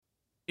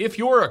if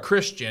you're a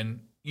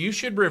Christian, you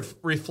should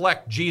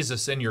reflect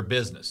Jesus in your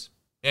business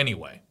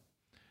anyway.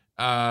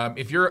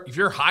 If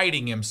you're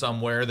hiding him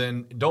somewhere,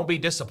 then don't be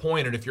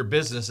disappointed if your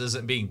business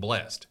isn't being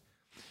blessed.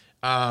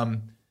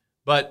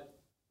 But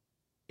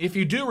if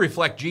you do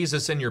reflect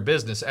Jesus in your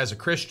business as a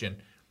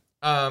Christian,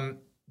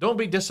 don't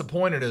be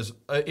disappointed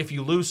if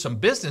you lose some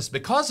business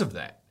because of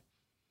that.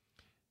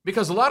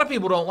 Because a lot of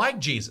people don't like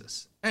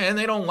Jesus, and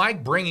they don't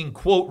like bringing,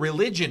 quote,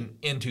 religion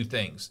into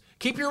things.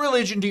 Keep your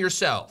religion to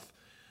yourself.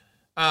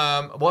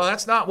 Well,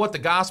 that's not what the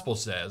gospel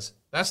says.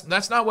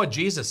 That's not what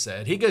Jesus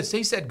said.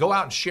 He said, go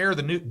out and share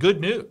the good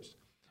news.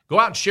 Go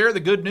out and share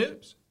the good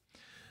news.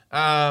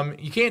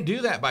 You can't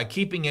do that by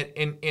keeping it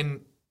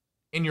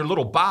in your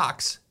little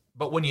box,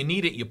 but when you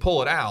need it, you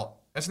pull it out.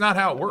 That's not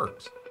how it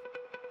works.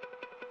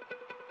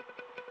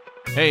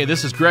 Hey,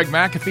 this is Greg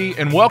McAfee,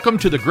 and welcome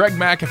to the Greg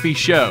McAfee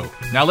Show.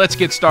 Now let's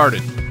get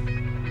started.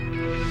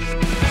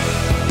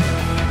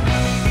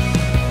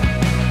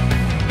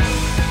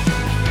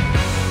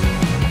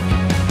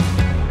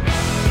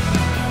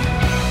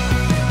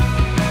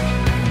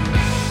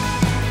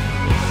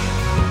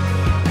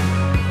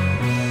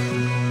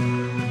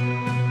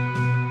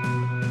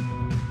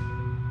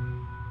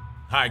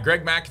 Hi,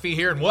 Greg McAfee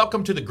here, and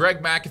welcome to the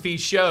Greg McAfee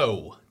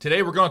Show.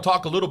 Today we're going to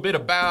talk a little bit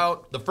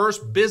about the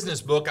first business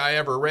book I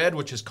ever read,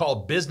 which is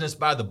called Business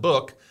by the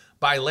Book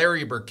by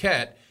Larry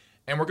Burkett,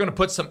 and we're going to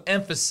put some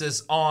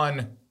emphasis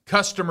on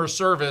customer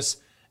service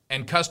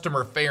and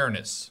customer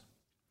fairness.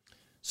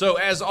 So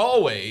as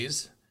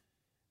always,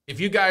 if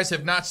you guys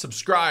have not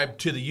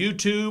subscribed to the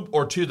YouTube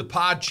or to the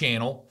pod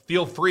channel,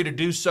 feel free to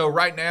do so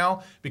right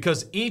now,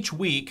 because each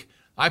week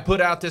I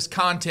put out this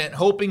content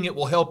hoping it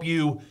will help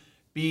you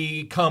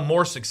become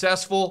more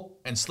successful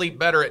and sleep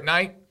better at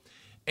night.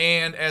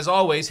 And as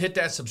always, hit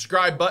that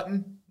subscribe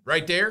button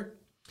right there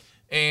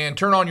and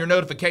turn on your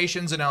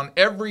notifications. And on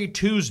every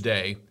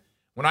Tuesday,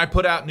 when I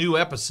put out new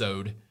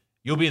episode,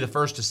 you'll be the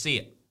first to see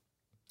it.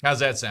 How's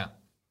that sound?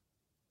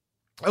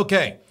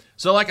 Okay,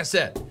 so like I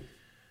said,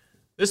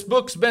 this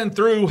book's been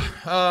through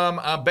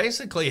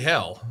basically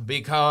hell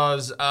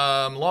because,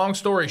 long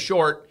story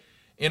short,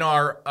 in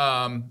our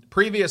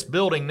previous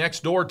building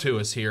next door to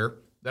us here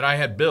that I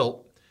had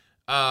built,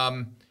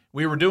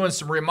 we were doing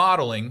some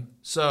remodeling,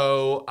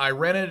 so I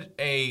rented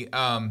a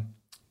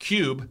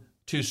cube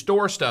to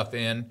store stuff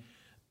in,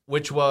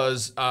 which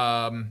was,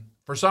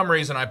 for some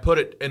reason, I put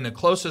it in the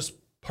closest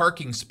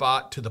parking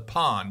spot to the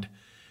pond,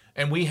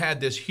 and we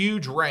had this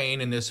huge rain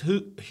and this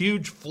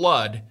huge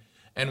flood,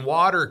 and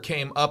water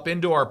came up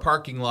into our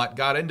parking lot,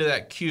 got into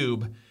that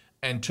cube,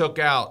 and took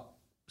out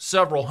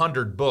several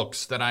hundred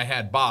books that I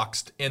had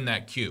boxed in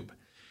that cube.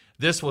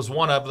 This was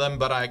one of them,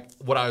 but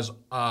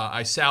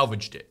I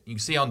salvaged it. You can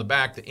see on the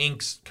back the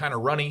ink's kind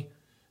of runny.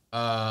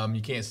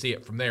 You can't see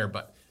it from there,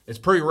 but it's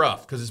pretty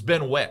rough because it's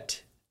been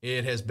wet.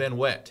 It has been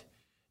wet.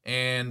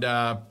 And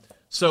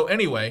so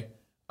anyway,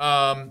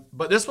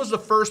 but this was the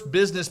first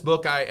business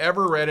book I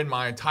ever read in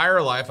my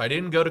entire life. I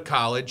didn't go to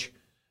college.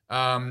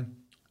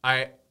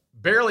 I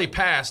barely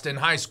passed in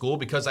high school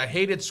because I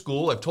hated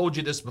school. I've told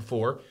you this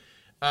before.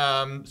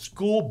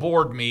 School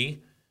bored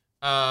me.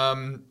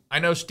 I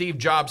know Steve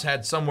Jobs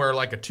had somewhere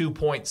like a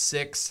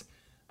 2.6.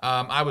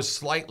 I was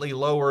slightly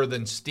lower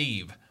than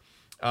Steve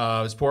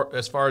as far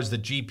as the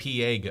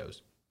GPA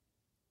goes.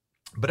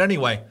 But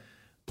anyway,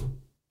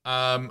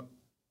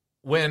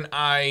 when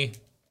I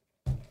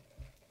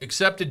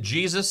accepted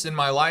Jesus in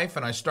my life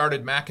and I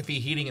started McAfee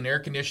Heating and Air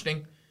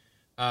Conditioning,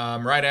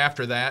 right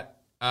after that,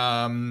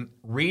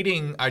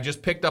 reading, I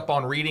just picked up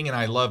on reading and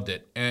I loved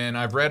it. And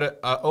I've read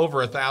over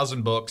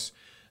 1,000 books.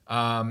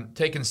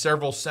 Taken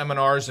several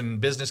seminars and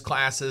business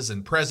classes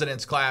and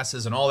president's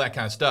classes and all that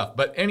kind of stuff.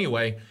 But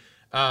anyway,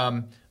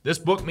 this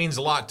book means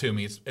a lot to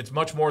me. It's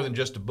much more than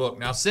just a book.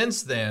 Now,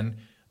 since then,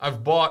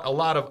 I've bought a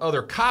lot of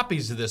other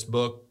copies of this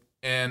book,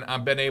 and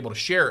I've been able to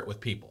share it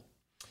with people.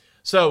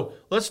 So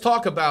let's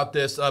talk about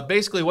this.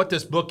 Basically, what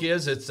this book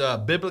is, it's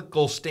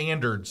biblical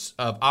standards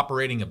of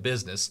operating a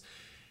business.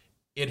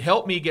 It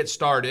helped me get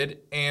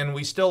started, and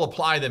we still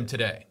apply them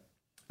today.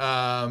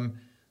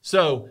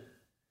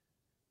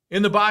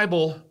 In the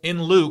Bible,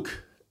 in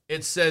Luke,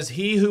 it says,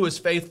 "He who is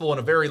faithful in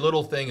a very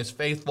little thing is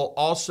faithful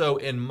also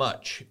in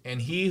much, and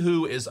he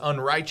who is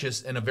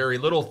unrighteous in a very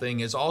little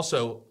thing is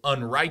also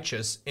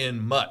unrighteous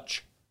in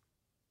much."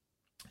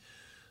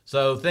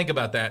 So think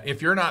about that.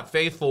 If you're not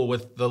faithful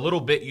with the little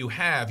bit you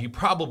have, you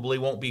probably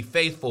won't be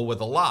faithful with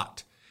a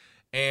lot.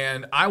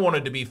 And I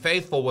wanted to be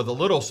faithful with a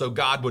little so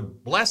God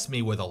would bless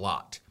me with a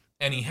lot,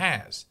 and he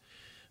has.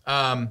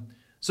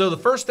 So the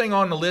first thing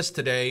on the list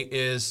today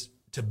is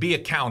to be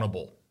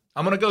accountable.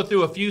 I'm going to go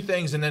through a few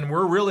things, and then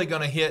we're really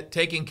going to hit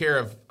taking care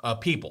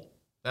of people.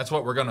 That's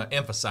what we're going to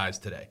emphasize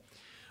today.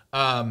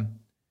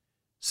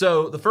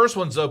 So the first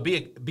one's, though,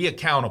 be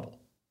accountable.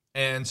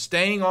 And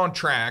staying on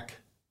track,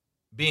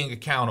 being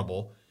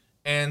accountable,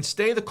 and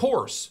stay the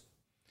course.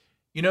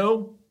 You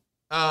know,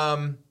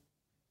 and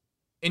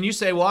you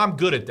say, well, I'm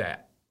good at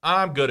that.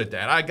 I'm good at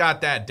that. I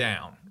got that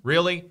down.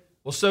 Really?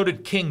 Well, so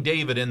did King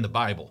David in the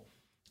Bible.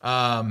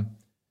 God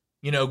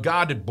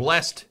had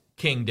blessed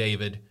King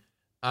David,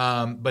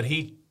 but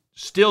he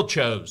still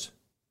chose,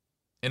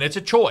 and it's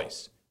a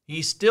choice,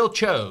 he still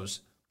chose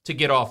to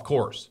get off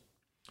course.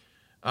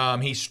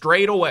 He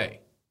strayed away,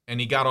 and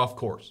he got off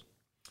course.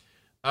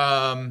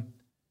 Now,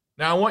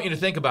 I want you to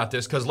think about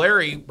this, because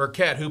Larry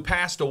Burkett, who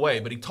passed away,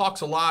 but he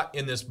talks a lot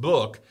in this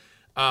book.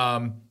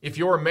 If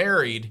you're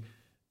married,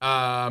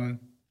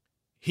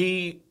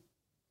 he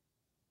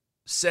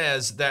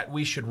says that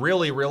we should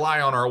really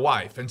rely on our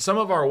wife. And some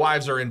of our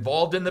wives are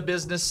involved in the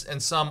business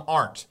and some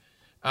aren't.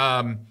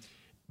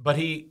 But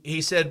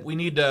he said we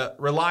need to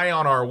rely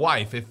on our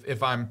wife.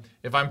 If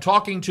I'm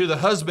talking to the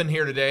husband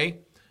here today,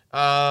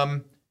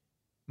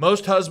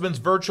 most husbands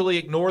virtually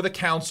ignore the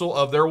counsel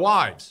of their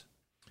wives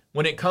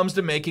when it comes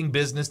to making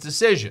business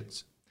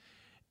decisions.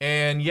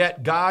 And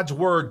yet God's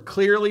word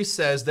clearly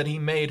says that he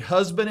made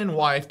husband and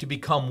wife to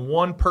become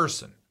one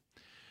person.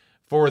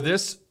 For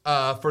this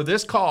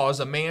cause,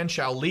 a man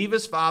shall leave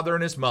his father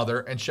and his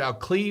mother and shall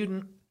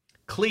cleave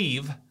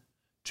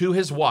to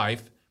his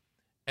wife,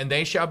 and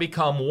they shall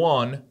become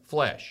one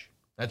flesh.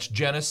 That's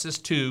Genesis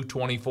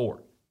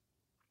 2:24.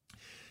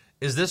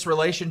 Is this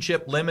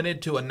relationship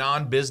limited to a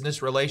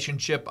non-business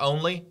relationship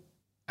only?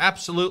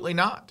 Absolutely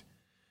not.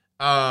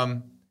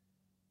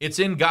 It's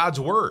in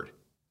God's word,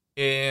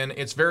 and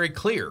it's very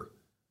clear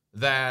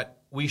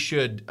that we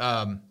should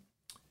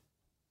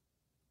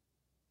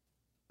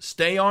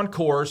stay on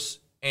course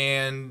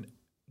and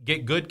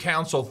get good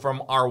counsel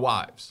from our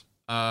wives.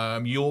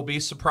 You will be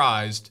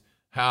surprised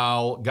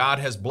how God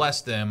has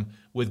blessed them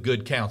with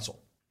good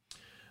counsel.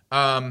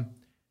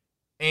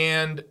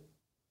 And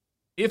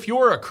if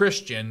you're a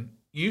Christian,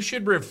 you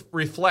should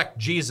reflect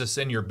Jesus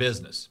in your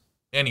business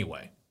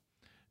anyway.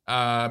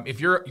 If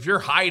you're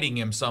hiding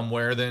him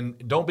somewhere, then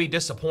don't be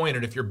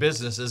disappointed if your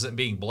business isn't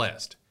being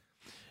blessed.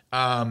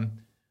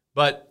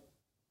 But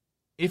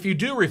if you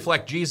do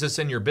reflect Jesus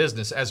in your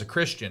business as a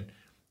Christian,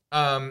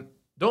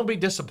 don't be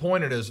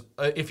disappointed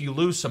if you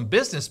lose some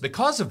business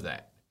because of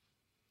that.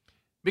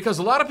 Because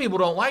a lot of people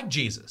don't like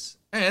Jesus,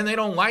 and they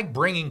don't like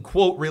bringing,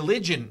 quote,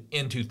 religion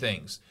into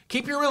things.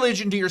 Keep your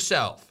religion to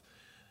yourself.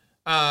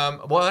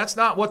 Well, that's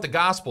not what the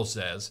gospel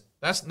says.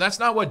 That's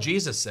not what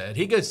Jesus said.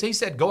 He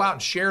said, go out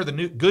and share the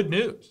good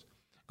news.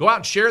 Go out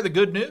and share the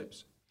good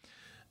news.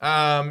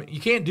 You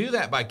can't do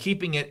that by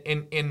keeping it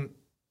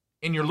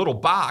in your little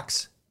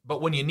box,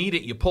 but when you need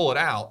it, you pull it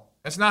out.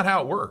 That's not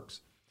how it works.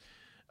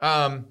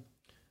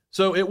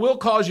 So it will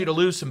cause you to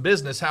lose some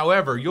business.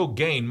 However, you'll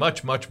gain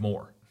much, much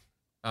more.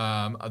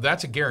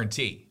 That's a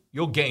guarantee.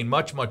 You'll gain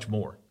much, much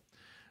more.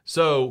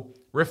 So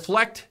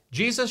reflect.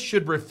 Jesus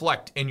should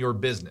reflect in your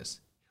business.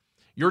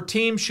 Your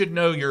team should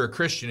know you're a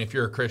Christian if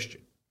you're a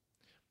Christian.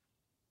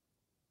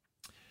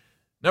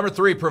 Number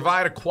 3,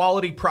 provide a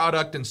quality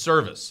product and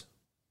service.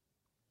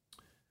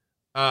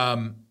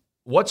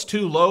 What's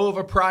too low of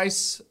a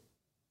price?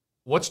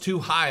 What's too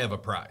high of a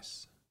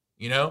price?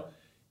 You know,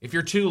 if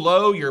you're too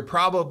low, you're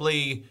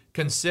probably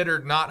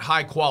considered not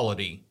high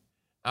quality.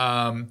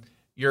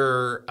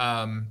 You're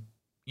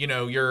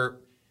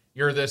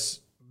this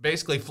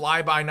basically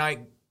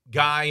fly-by-night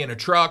guy in a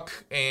truck,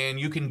 and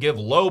you can give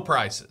low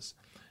prices.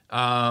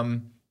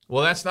 Well,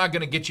 that's not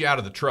going to get you out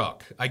of the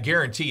truck. I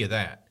guarantee you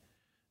that.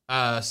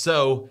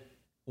 So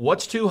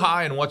what's too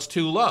high and what's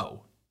too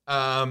low?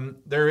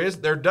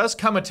 There does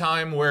come a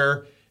time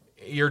where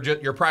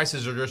your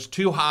prices are just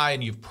too high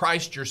and you've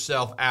priced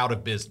yourself out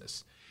of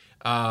business.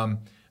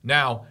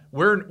 Now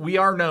we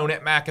are known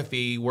at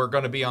McAfee. We're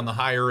going to be on the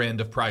higher end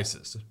of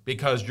prices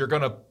because you're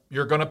going to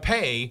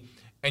pay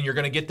and you're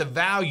going to get the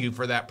value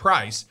for that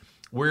price.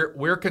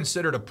 We're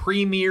considered a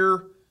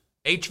premier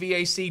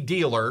HVAC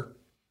dealer.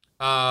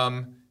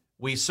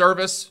 We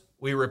service,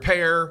 we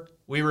repair,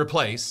 we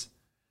replace.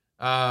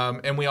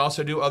 And we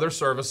also do other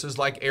services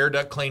like air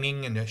duct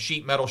cleaning and a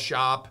sheet metal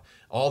shop,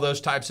 all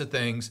those types of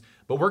things.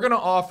 But we're going to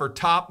offer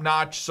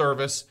top-notch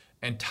service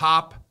and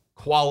top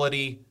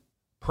quality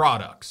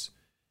products.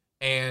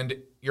 And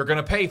you're going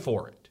to pay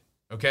for it,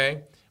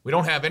 okay? We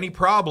don't have any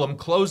problem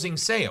closing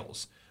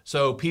sales.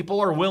 So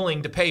people are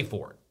willing to pay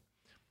for it.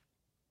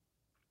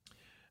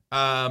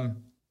 As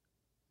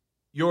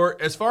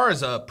far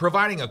as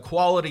providing a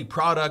quality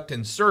product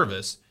and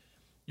service,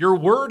 your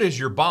word is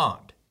your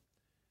bond.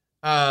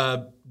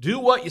 Do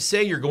what you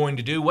say you're going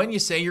to do when you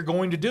say you're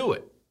going to do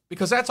it,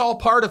 because that's all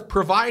part of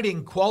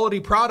providing quality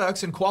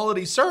products and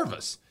quality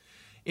service.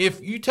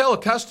 If you tell a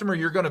customer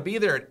you're going to be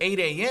there at 8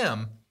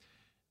 a.m.,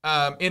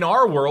 in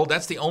our world,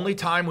 that's the only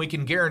time we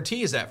can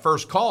guarantee is that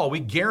first call. We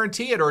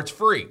guarantee it or it's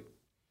free.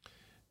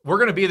 We're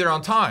going to be there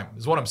on time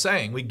is what I'm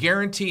saying. We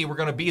guarantee we're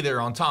going to be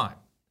there on time.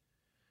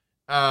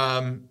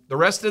 The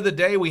rest of the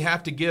day, we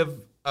have to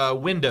give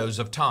windows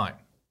of time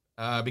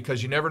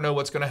because you never know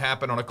what's going to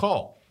happen on a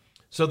call.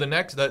 So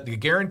the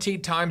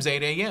guaranteed time's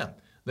 8 a.m.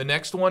 The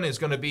next one is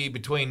going to be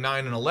between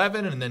 9 and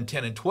 11, and then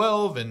 10 and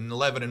 12, and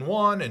 11 and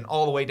 1, and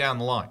all the way down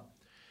the line.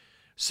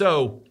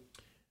 So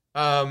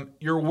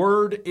your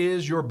word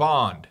is your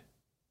bond.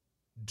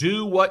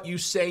 Do what you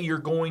say you're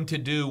going to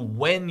do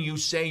when you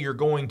say you're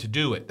going to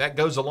do it. That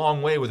goes a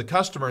long way with a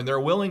customer, and they're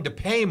willing to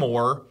pay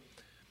more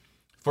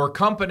for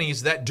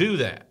companies that do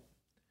that.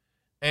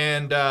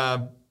 And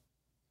a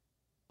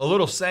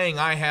little saying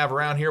I have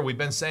around here, we've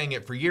been saying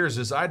it for years,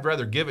 is I'd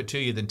rather give it to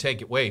you than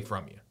take it away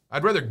from you.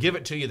 I'd rather give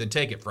it to you than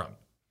take it from you.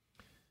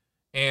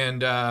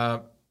 And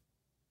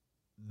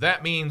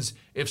that means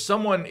if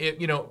someone,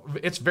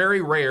 it's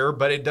very rare,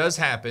 but it does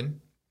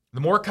happen. The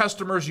more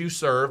customers you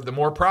serve, the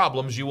more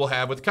problems you will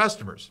have with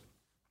customers.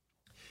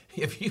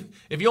 If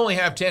you only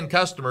have 10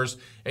 customers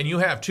and you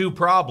have 2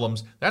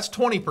 problems, that's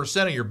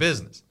 20% of your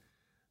business.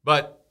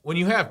 But when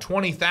you have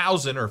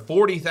 20,000 or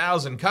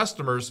 40,000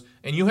 customers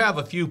and you have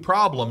a few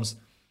problems,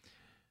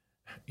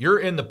 you're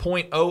in the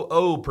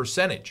 0.00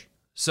 percentage.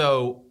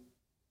 So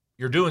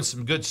you're doing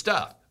some good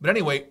stuff. But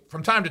anyway,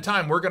 from time to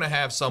time, we're going to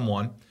have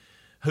someone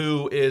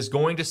who is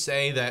going to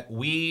say that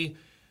we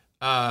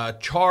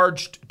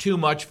charged too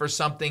much for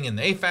something and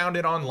they found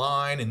it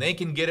online and they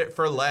can get it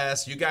for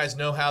less. You guys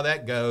know how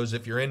that goes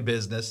if you're in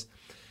business.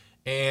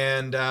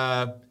 And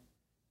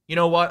you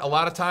know what? A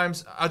lot of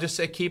times I'll just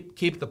say,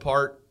 keep the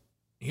part.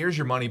 Here's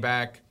your money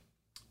back.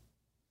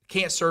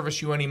 Can't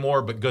service you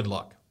anymore, but good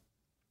luck.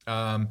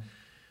 Now,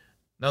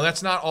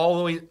 that's not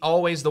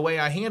always the way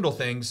I handle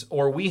things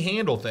or we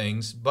handle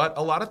things, but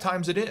a lot of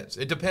times it is.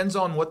 It depends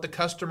on what the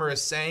customer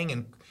is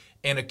saying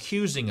and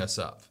accusing us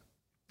of,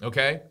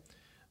 okay?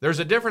 There's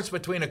a difference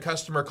between a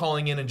customer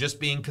calling in and just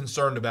being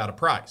concerned about a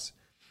price.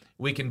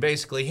 We can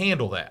basically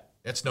handle that.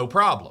 It's no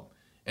problem.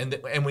 And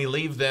we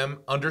leave them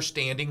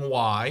understanding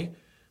why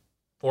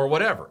or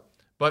whatever.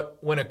 But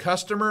when a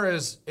customer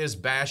is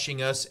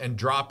bashing us and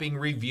dropping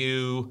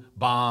review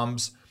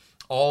bombs,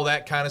 all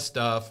that kind of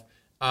stuff,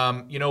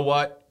 you know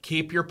what?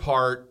 Keep your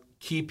part,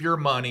 keep your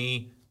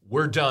money.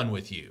 We're done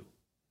with you.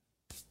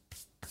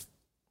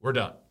 We're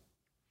done.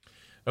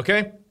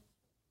 Okay?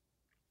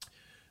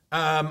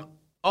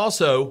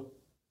 Also,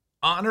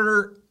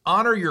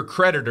 honor your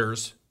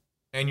creditors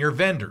and your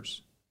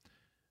vendors.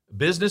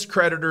 Business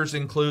creditors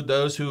include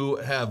those who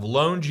have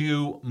loaned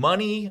you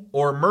money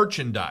or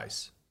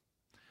merchandise.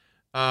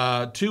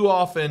 Too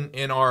often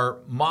in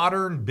our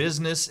modern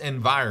business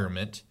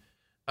environment,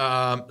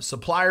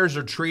 suppliers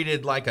are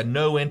treated like a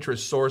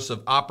no-interest source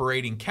of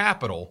operating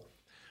capital.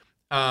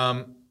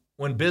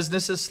 When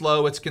business is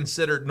slow, it's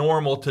considered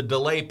normal to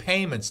delay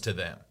payments to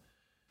them.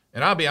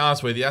 And I'll be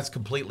honest with you, that's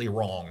completely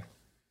wrong.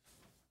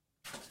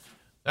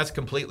 That's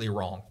completely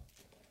wrong.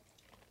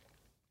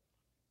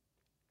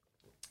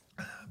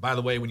 By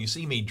the way, when you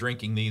see me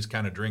drinking these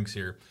kind of drinks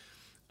here,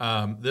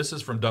 this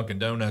is from Dunkin'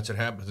 Donuts. It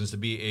happens to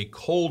be a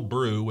cold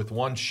brew with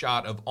 1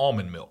 shot of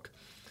almond milk.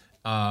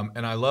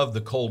 And I love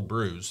the cold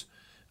brews.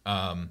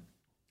 They're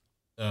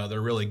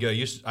really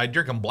good. I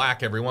drink them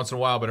black every once in a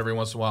while, but every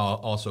once in a while I'll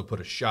also put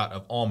a shot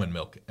of almond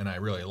milk, and I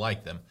really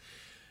like them.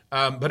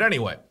 But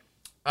anyway,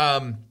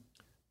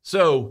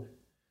 so,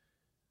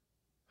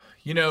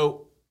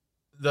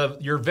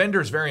 your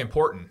vendor is very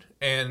important,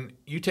 and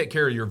you take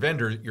care of your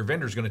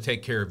vendor's going to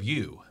take care of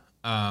you.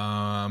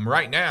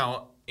 Right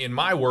now, in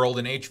my world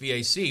in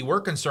HVAC, we're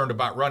concerned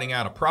about running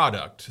out of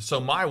product. So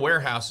my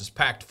warehouse is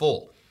packed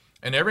full,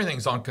 and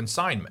everything's on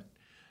consignment.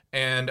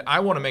 And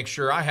I want to make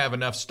sure I have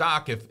enough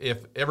stock.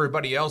 If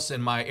everybody else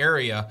in my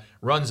area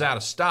runs out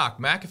of stock,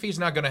 McAfee's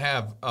not going to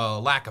have a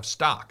lack of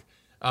stock.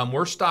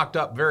 We're stocked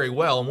up very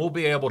well, and we'll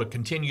be able to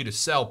continue to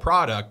sell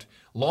product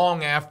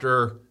long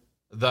after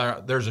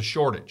there's a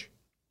shortage.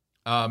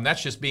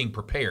 That's just being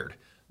prepared.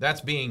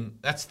 That's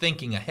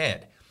thinking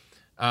ahead.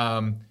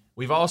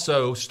 We've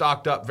also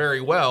stocked up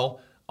very well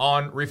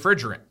on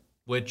refrigerant,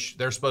 which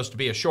there's supposed to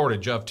be a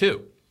shortage of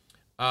too.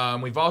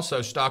 We've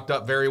also stocked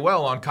up very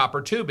well on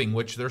copper tubing,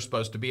 which there's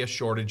supposed to be a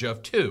shortage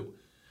of too,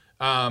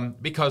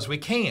 because we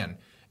can,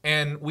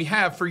 and we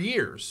have for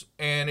years,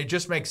 and it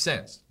just makes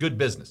sense. Good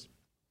business.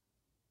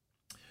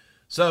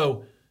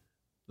 So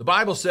the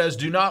Bible says,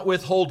 do not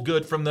withhold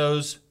good from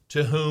those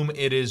to whom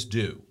it is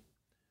due,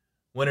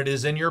 when it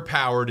is in your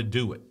power to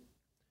do it.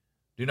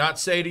 Do not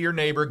say to your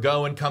neighbor,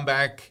 go and come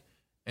back,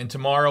 and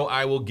tomorrow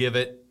I will give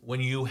it, when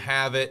you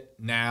have it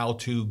now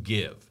to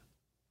give.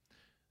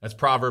 That's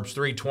Proverbs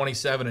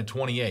 3:27 and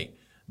 28.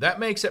 That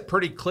makes it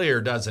pretty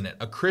clear, doesn't it?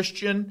 A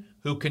Christian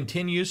who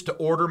continues to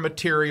order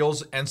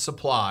materials and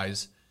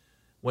supplies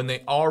when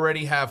they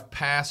already have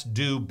past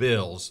due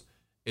bills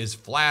is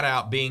flat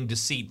out being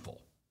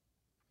deceitful.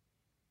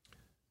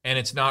 And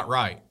it's not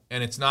right.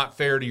 And it's not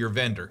fair to your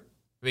vendor,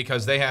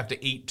 because they have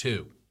to eat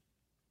too.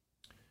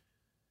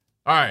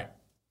 All right.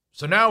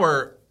 So now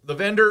the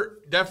vendor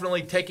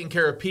definitely taking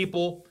care of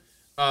people.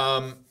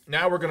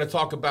 Now we're going to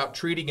talk about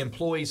treating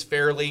employees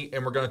fairly,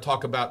 and we're going to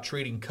talk about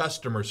treating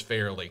customers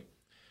fairly.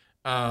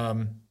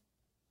 A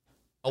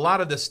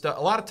lot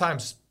of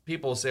times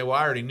people will say, well,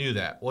 I already knew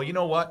that. Well, you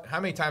know what?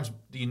 How many times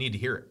do you need to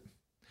hear it?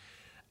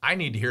 I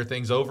need to hear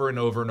things over and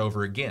over and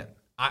over again.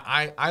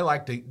 I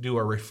like to do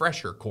a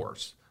refresher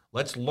course.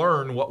 Let's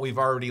learn what we've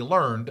already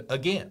learned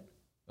again.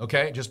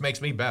 Okay? It just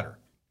makes me better.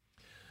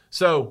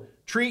 So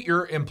treat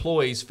your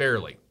employees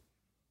fairly.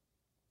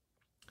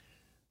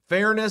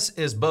 Fairness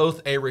is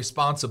both a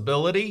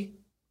responsibility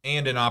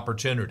and an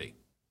opportunity.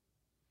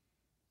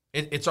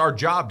 It's our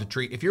job to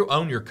treat, if you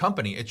own your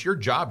company, it's your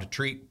job to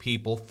treat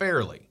people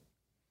fairly.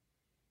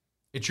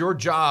 It's your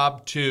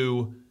job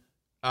to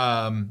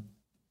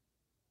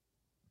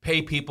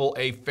pay people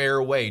a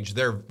fair wage,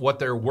 what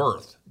they're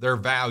worth, their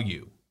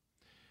value.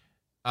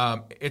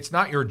 It's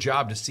not your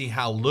job to see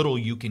how little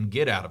you can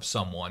get out of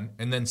someone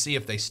and then see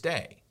if they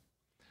stay.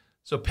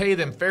 So pay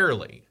them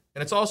fairly.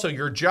 And it's also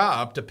your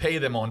job to pay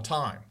them on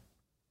time.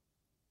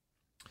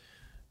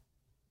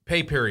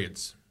 Pay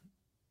periods.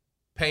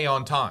 Pay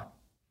on time.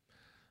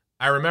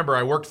 I remember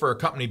I worked for a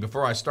company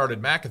before I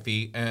started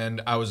McAfee,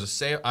 and I was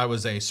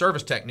a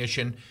service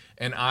technician,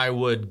 and I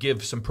would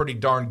give some pretty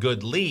darn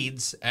good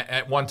leads.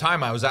 At one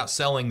time, I was out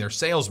selling their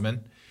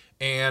salesmen,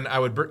 and I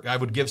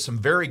would give some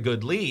very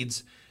good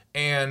leads,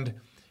 and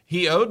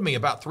he owed me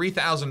about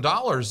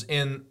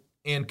 $3,000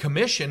 in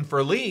commission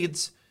for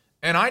leads,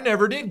 and I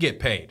never did get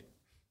paid.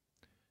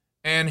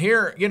 And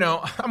here,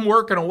 I'm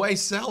working away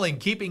selling,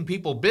 keeping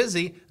people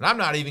busy, and I'm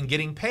not even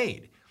getting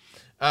paid.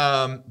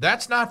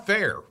 That's not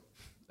fair.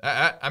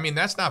 I mean,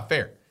 that's not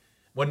fair.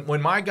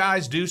 When my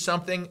guys do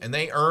something and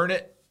they earn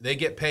it, they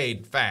get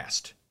paid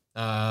fast.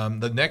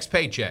 The next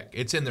paycheck,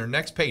 it's in their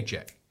next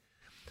paycheck.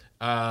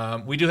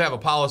 We do have a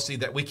policy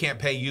that we can't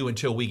pay you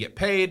until we get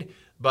paid,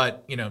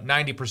 but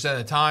 90% of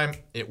the time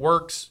it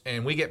works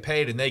and we get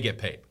paid and they get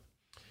paid.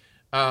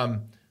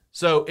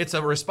 So it's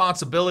a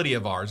responsibility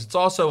of ours. It's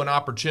also an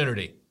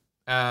opportunity.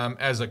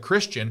 As a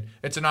Christian,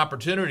 it's an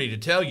opportunity to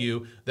tell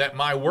you that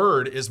my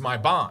word is my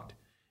bond.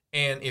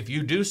 And if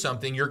you do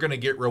something, you're going to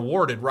get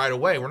rewarded right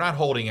away. We're not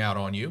holding out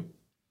on you.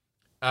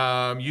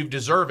 You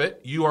deserve it.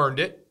 You earned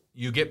it.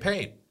 You get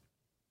paid.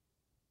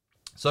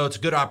 So it's a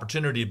good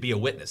opportunity to be a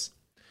witness.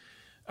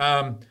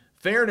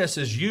 Fairness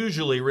is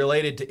usually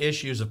related to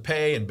issues of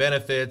pay and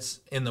benefits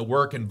in the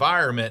work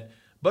environment,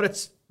 but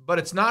it's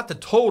not the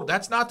total.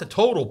 That's not the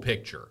total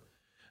picture.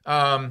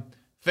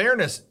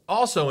 Fairness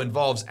also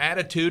involves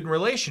attitude and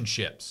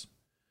relationships.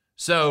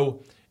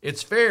 So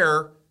it's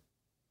fair.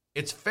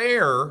 It's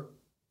fair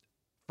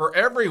for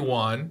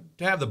everyone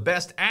to have the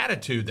best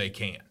attitude they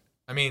can.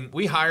 I mean,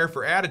 we hire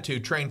for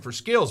attitude, train for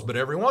skills, but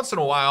every once in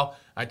a while,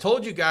 I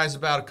told you guys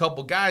about a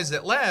couple guys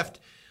that left.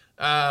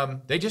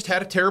 They just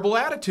had a terrible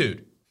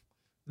attitude.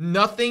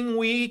 Nothing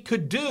we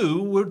could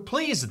do would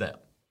please them.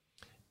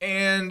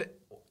 And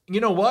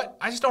you know what?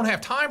 I just don't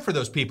have time for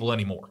those people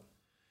anymore.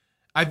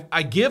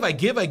 I give.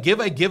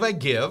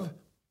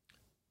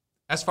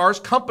 As far as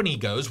company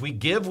goes, we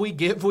give.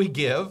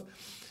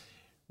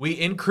 We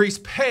increase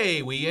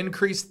pay, we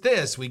increase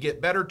this, we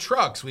get better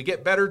trucks, we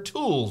get better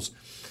tools.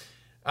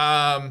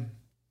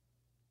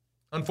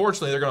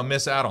 Unfortunately, they're going to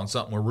miss out on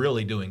something we're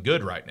really doing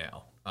good right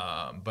now.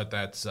 But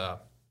that's how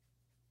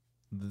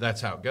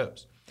it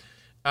goes.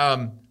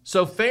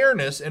 So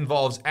fairness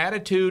involves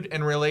attitude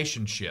and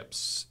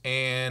relationships.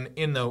 And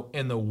in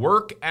the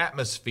work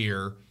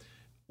atmosphere,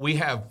 we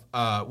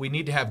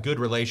need to have good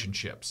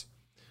relationships.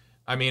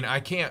 I mean, I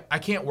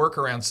can't work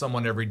around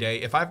someone every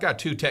day. If I've got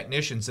two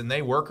technicians and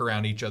they work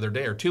around each other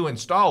day, or two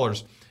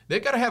installers,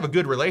 they've got to have a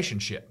good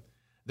relationship.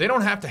 They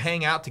don't have to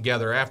hang out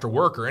together after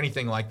work or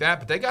anything like that,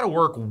 but they got to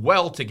work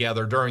well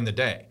together during the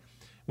day.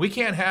 We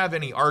can't have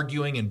any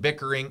arguing and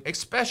bickering,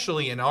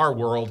 especially in our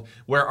world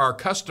where our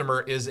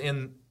customer is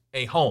in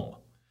a home.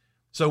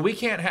 So we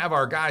can't have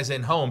our guys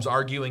in homes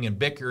arguing and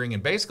bickering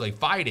and basically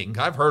fighting.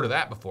 I've heard of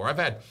that before.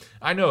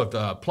 I know of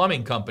the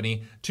plumbing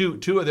company,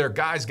 two of their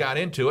guys got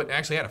into it and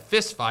actually had a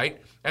fist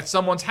fight at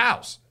someone's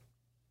house.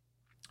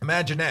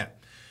 Imagine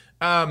that.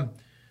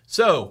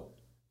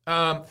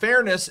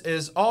 Fairness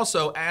is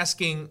also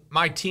asking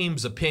my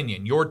team's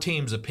opinion, your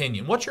team's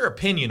opinion. What's your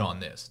opinion on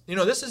this?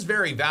 This is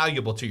very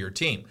valuable to your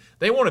team.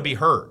 They want to be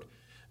heard.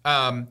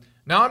 Now,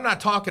 I'm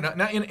not talking,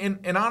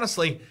 and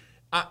honestly,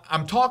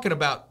 I'm talking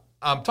about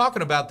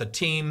the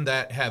team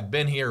that have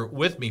been here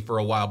with me for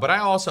a while, but I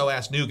also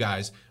ask new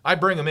guys. I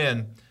bring them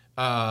in.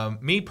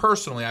 Me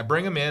personally, I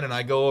bring them in and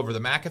I go over the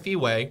McAfee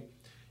way.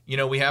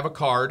 We have a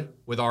card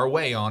with our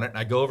way on it, and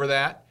I go over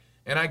that,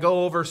 and I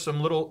go over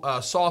some little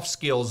soft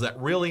skills that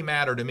really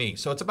matter to me.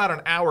 So it's about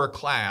an hour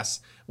class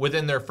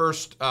within their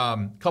first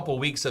couple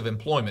weeks of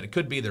employment. It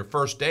could be their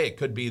first day. It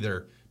could be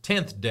their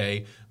 10th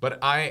day, but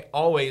I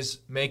always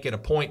make it a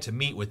point to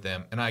meet with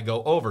them, and I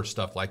go over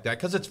stuff like that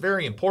because it's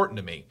very important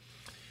to me.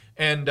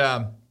 And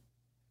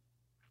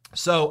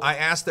so I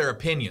asked their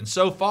opinion.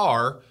 So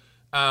far,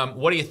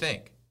 what do you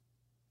think?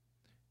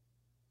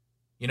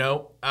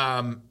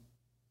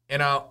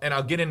 And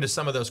I'll get into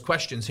some of those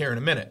questions here in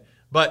a minute.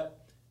 But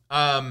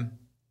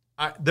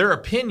their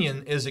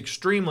opinion is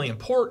extremely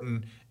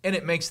important, and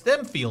it makes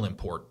them feel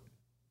important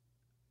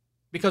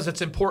because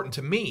it's important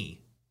to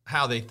me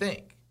how they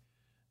think.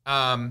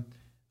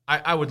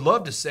 I would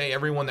love to say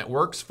everyone that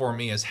works for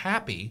me is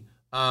happy,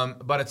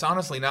 but it's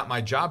honestly not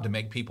my job to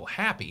make people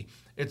happy.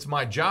 It's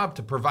my job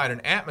to provide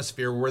an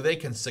atmosphere where they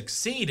can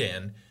succeed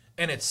in,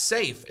 and it's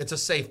safe. It's a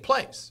safe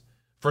place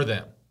for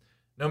them,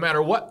 no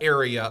matter what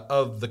area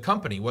of the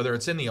company, whether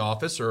it's in the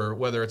office or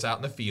whether it's out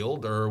in the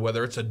field or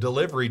whether it's a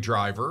delivery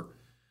driver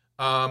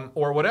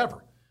or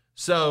whatever.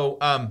 So,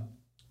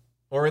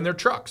 or in their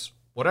trucks,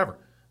 whatever.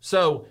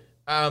 So,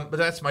 but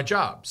that's my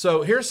job.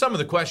 So here's some of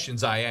the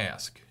questions I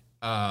ask.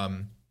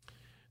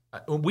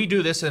 We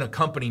do this in a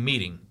company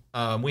meeting.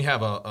 We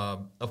have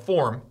a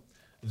form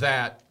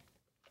that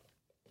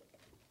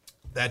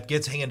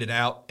gets handed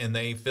out, and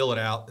they fill it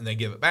out and they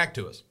give it back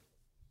to us.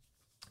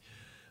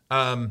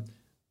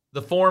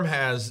 The form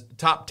has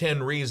top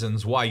 10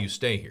 reasons why you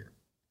stay here.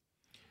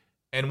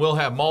 And we'll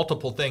have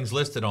multiple things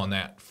listed on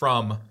that,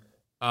 from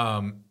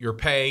your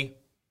pay,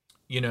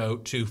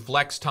 to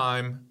flex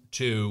time,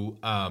 to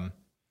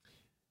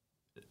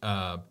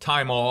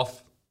time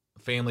off,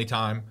 family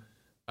time,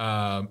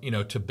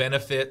 to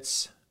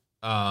benefits,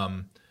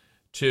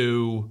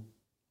 to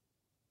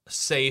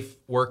safe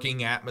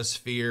working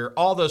atmosphere.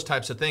 All those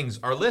types of things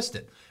are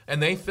listed.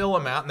 And they fill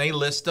them out and they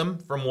list them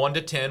from 1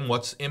 to 10,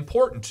 what's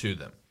important to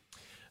them.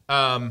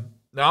 Now,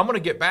 I'm going to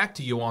get back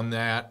to you on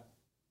that,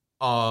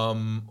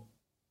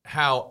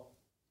 how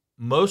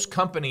most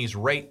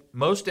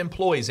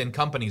employees in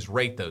companies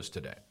rate those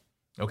today.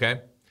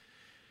 Okay?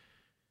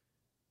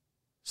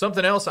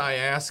 Something else I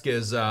ask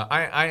is,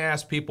 I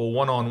ask people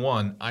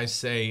one-on-one, I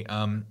say,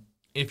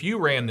 if you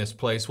ran this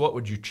place, what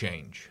would you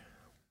change?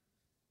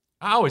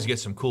 I always get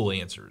some cool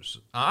answers.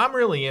 I'm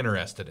really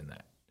interested in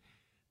that.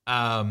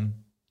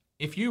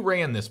 If you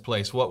ran this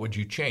place, what would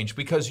you change?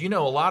 Because, a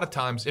lot of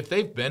times, if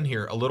they've been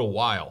here a little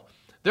while,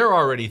 they're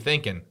already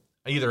thinking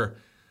either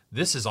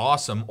this is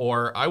awesome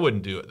or I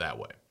wouldn't do it that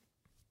way.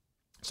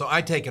 So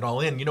I take it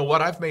all in. You know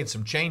what? I've made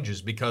some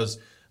changes because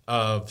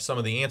of some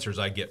of the answers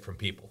I get from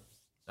people.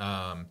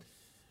 And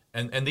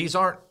these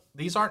aren't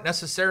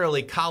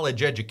necessarily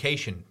college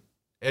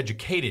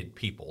educated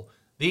people.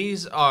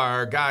 These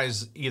are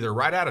guys either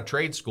right out of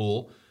trade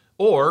school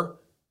or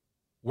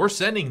we're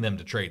sending them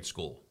to trade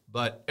school.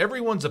 But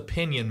everyone's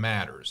opinion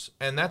matters,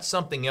 and that's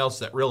something else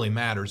that really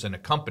matters in a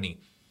company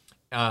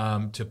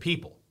to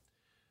people.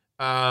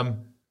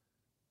 And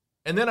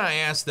then I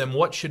ask them,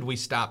 what should we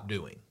stop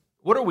doing?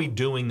 What are we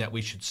doing that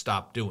we should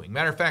stop doing?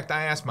 Matter of fact,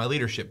 I ask my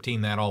leadership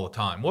team that all the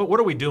time. What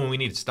are we doing we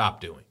need to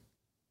stop doing?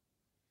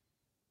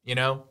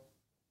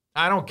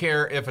 I don't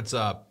care if it's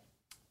a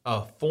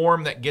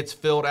form that gets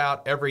filled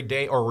out every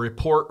day, or a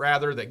report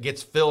rather that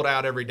gets filled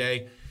out every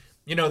day.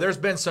 There's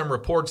been some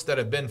reports that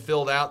have been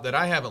filled out that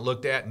I haven't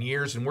looked at in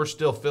years, and we're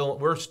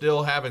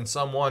still having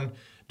someone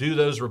do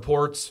those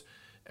reports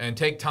and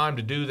take time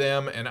to do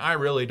them, and I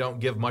really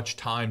don't give much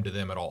time to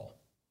them at all.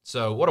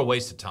 So what a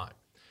waste of time.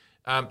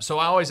 So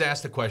I always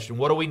ask the question,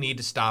 what do we need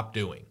to stop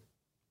doing?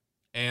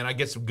 And I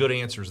get some good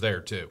answers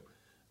there too,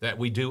 that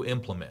we do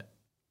implement.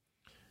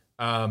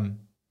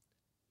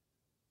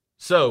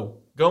 So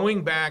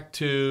going back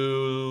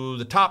to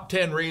the top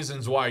 10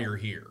 reasons why you're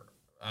here.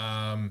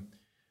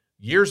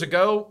 Years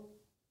ago,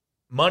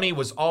 money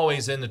was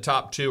always in the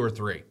top 2 or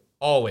 3.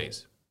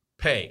 Always.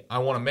 Pay. I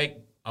want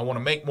to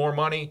make more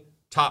money,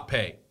 top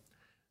pay.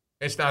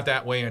 It's not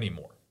that way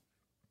anymore.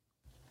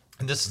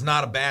 And this is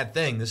not a bad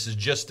thing. This is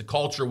just the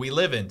culture we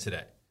live in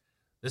today.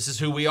 This is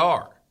who we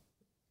are.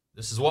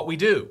 This is what we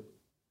do.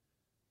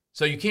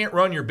 So you can't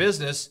run your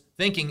business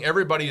thinking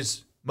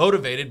everybody's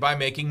motivated by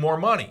making more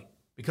money,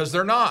 because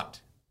they're not.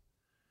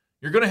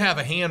 You're going to have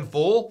a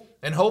handful,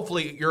 and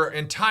hopefully your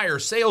entire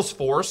sales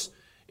force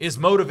is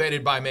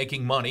motivated by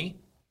making money,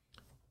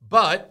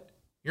 but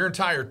your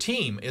entire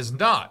team is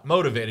not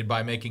motivated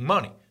by making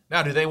money.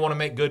 Now, do they want to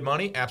make good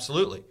money?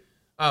 Absolutely.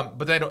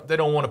 But they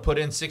don't want to put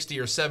in 60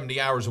 or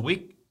 70 hours a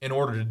week in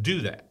order to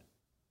do that.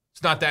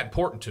 It's not that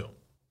important to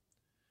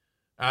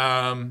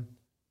them.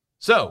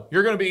 So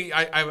you're going to be,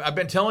 I've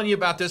been telling you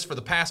about this for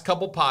the past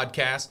couple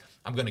podcasts.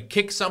 I'm going to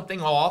kick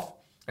something off.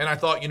 And I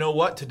thought, you know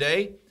what,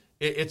 today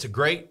it's a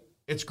great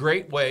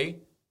way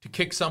to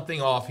kick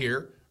something off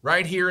here.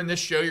 Right here in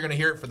this show, you're going to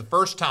hear it for the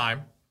first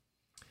time.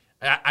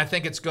 I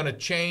think it's going to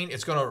change.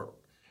 It's going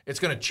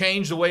to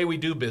change the way we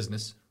do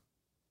business.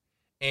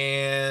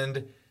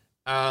 And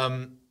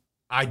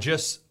I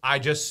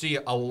just see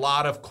a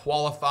lot of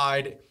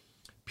qualified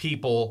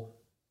people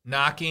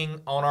knocking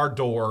on our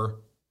door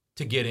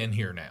to get in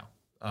here now,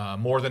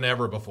 more than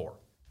ever before.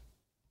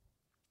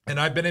 And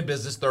I've been in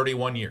business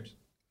 31 years.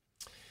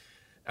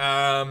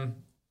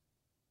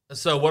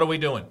 So what are we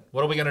doing?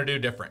 What are we going to do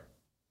different?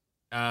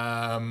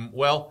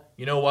 Well,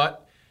 you know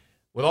what?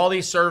 With all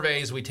these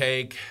surveys we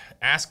take,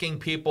 asking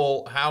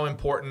people how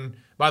important,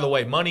 by the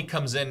way, money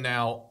comes in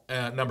now,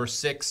 number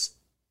 6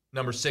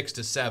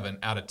 to 7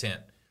 out of 10.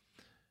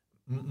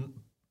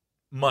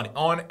 Money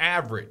on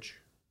average.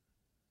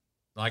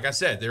 Like I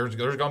said, there's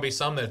going to be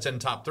some that's in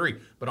top 3,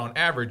 but on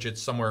average,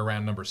 it's somewhere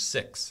around number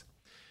 6.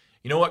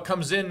 You know what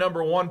comes in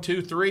number 1,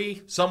 2,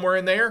 3, somewhere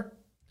in there?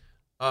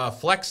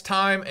 Flex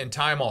time and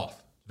time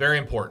off. Very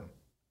important,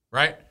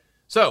 right?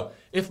 So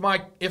if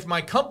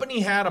my company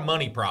had a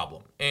money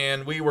problem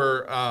and we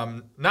were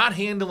not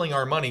handling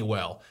our money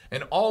well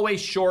and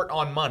always short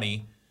on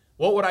money,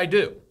 what would I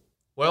do?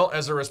 Well,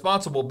 as a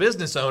responsible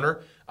business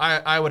owner,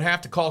 I would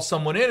have to call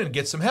someone in and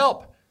get some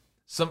help,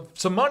 some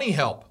money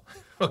help,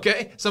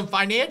 okay? Some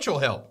financial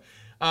help.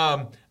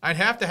 I'd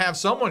have to have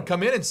someone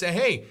come in and say,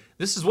 hey,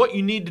 this is what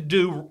you need to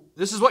do.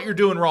 This is what you're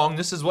doing wrong.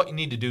 This is what you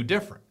need to do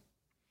different.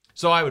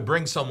 So I would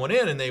bring someone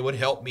in and they would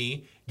help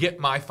me get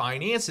my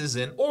finances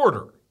in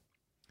order.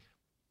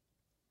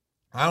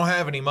 I don't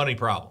have any money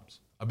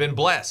problems. I've been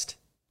blessed.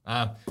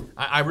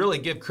 I really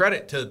give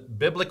credit to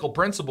biblical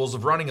principles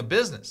of running a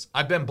business.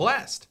 I've been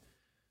blessed.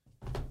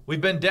 We've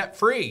been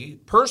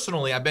debt-free.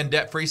 Personally, I've been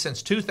debt-free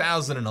since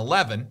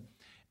 2011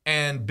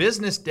 and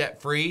business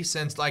debt-free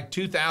since like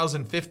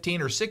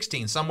 2015 or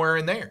 16, somewhere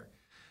in there.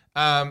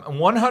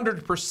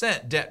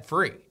 100%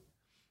 debt-free.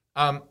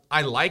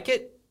 I like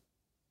it.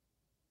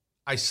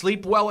 I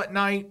sleep well at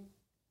night.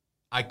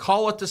 I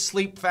call it the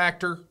sleep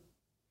factor.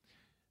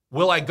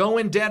 Will I go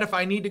in debt if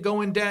I need to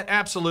go in debt?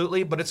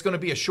 Absolutely, but it's going to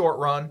be a short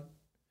run,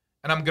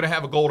 and I'm going to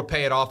have a goal to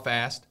pay it off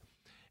fast.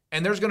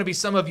 And there's going to be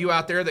some of you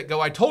out there that go,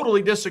 I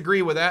totally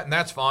disagree with that, and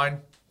that's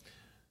fine.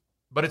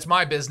 But it's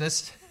my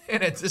business,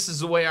 and this is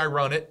the way I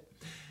run it.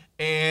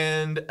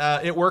 And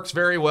it works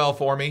very well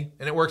for me,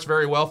 and it works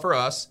very well for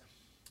us.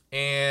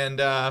 And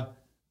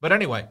but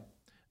anyway,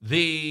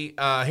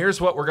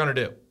 here's what we're going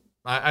to do.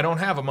 I don't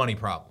have a money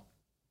problem.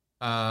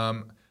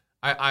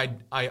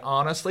 I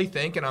honestly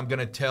think, and I'm going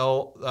to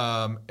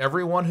tell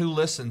everyone who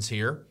listens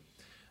here,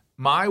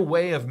 my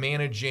way of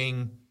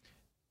managing,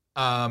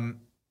 I've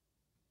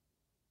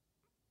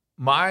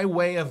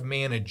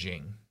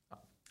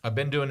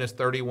been doing this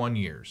 31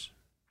 years.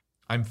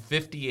 I'm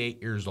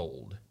 58 years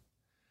old.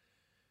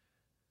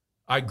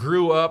 I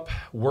grew up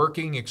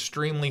working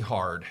extremely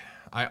hard.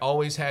 I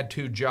always had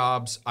 2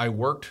 jobs. I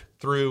worked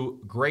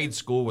through grade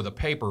school with a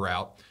paper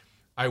route.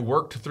 I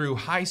worked through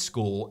high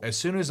school. As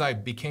soon as I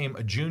became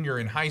a junior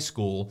in high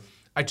school,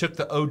 I took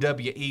the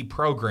OWE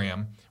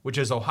program, which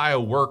is Ohio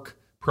Work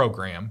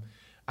Program.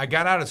 I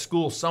got out of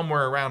school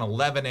somewhere around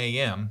 11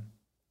 a.m.,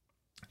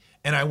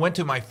 and I went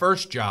to my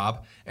first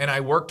job, and I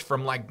worked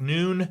from like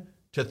noon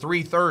to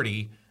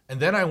 3:30, and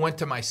then I went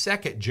to my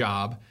second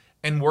job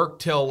and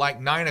worked till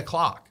like 9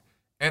 o'clock.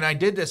 And I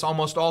did this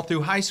almost all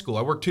through high school.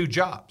 I worked 2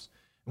 jobs.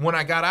 And when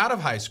I got out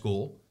of high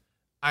school,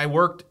 I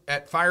worked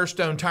at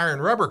Firestone Tire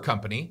and Rubber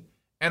Company,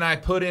 and I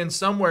put in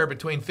somewhere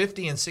between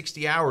 50 and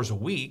 60 hours a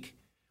week.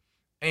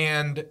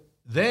 And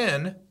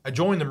then I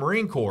joined the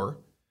Marine Corps,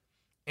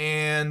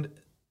 and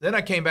then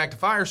I came back to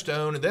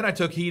Firestone, and then I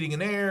took heating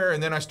and air,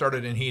 and then I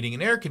started in heating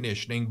and air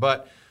conditioning.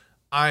 But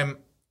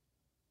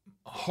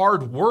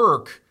hard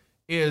work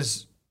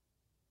is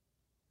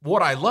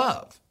what I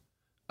love.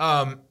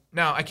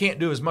 Now, I can't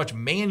do as much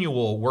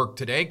manual work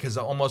today because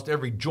almost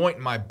every joint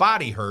in my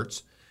body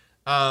hurts.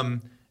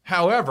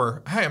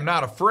 However, I am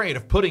not afraid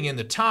of putting in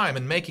the time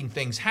and making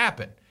things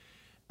happen.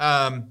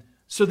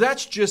 So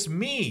that's just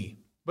me.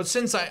 But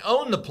since I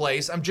own the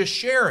place, I'm just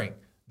sharing.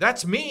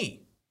 That's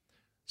me.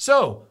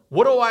 So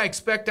what do I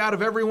expect out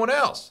of everyone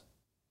else?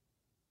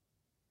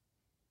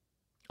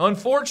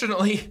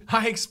 Unfortunately,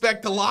 I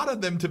expect a lot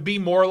of them to be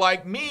more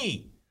like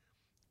me.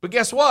 But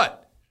guess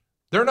what?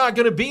 They're not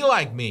going to be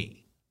like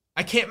me.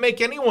 I can't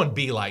make anyone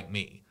be like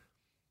me.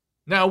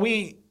 Now,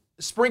 we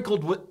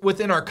sprinkled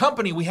within our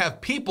company, we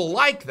have people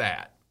like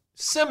that,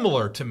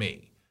 similar to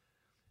me,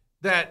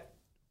 that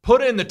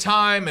put in the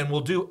time and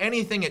will do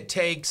anything it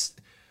takes.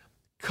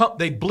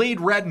 They bleed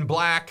red and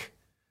black.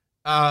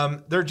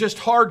 They're just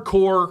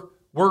hardcore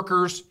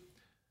workers,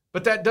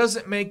 but that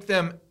doesn't make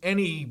them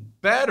any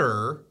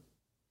better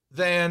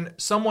than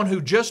someone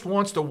who just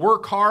wants to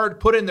work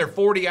hard, put in their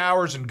 40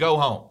 hours and go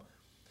home.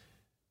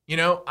 You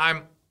know,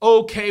 I'm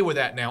okay with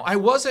that now. I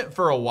wasn't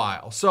for a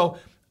while. So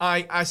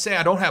I say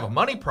I don't have a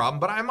money problem,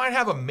 but I might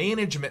have a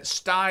management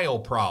style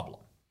problem.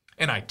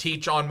 And I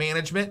teach on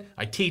management.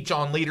 I teach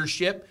on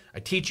leadership. I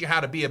teach you how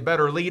to be a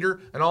better leader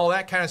and all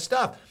that kind of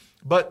stuff.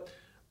 But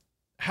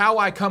how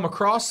I come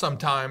across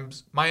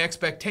sometimes, my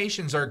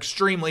expectations are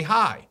extremely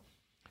high.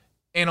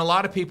 And a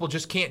lot of people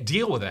just can't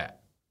deal with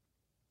that.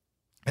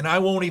 And I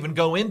won't even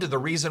go into the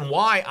reason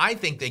why I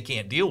think they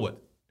can't deal with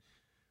it,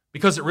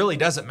 because it really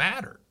doesn't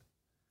matter.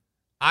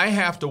 I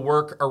have to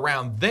work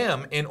around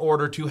them in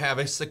order to have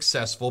a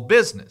successful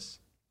business.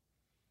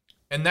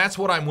 And that's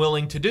what I'm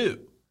willing to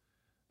do.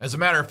 As a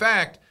matter of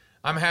fact,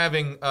 I'm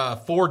having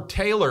Ford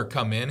Taylor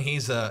come in.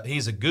 He's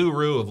a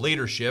guru of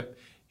leadership.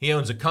 He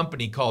owns a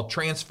company called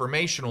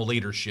Transformational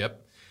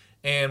Leadership.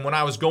 And when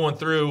I was going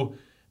through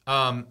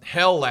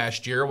hell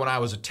last year, when I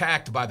was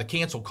attacked by the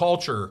cancel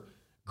culture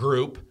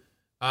group,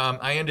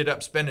 I ended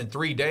up spending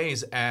 3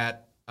 days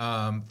at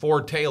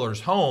Ford Taylor's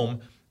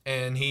home.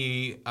 And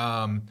he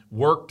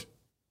worked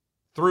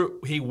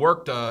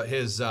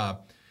his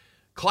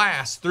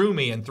class through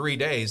me in 3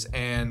 days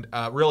and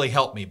really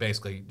helped me,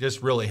 basically,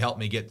 just really helped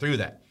me get through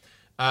that.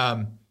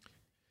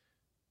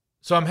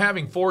 So I'm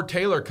having Ford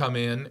Taylor come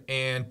in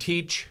and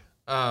teach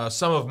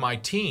some of my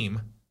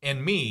team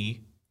and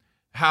me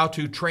how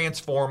to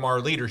transform our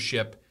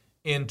leadership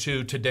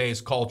into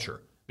today's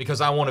culture,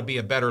 because I want to be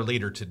a better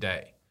leader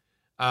today.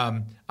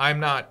 I'm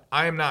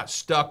not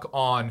stuck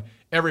on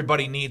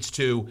everybody needs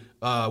to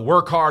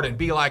work hard and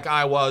be like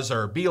I was,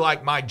 or be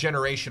like my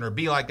generation, or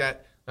be like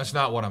that. That's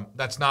not what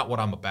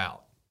I'm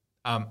about.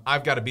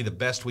 I've got to be the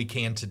best we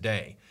can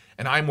today.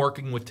 And I'm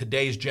working with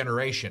today's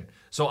generation.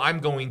 So I'm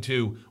going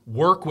to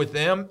work with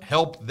them,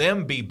 help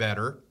them be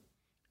better,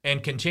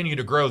 and continue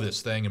to grow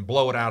this thing and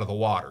blow it out of the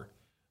water.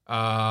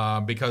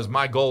 Because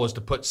my goal is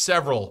to put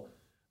several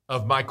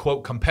of my,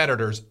 quote,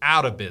 competitors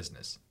out of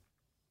business.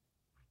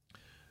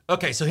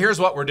 Okay, so here's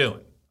what we're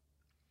doing.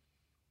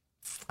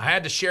 I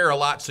had to share a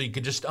lot so you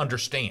could just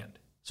understand.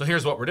 So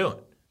here's what we're doing.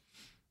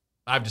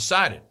 I've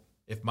decided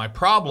if my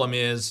problem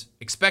is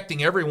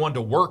expecting everyone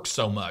to work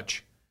so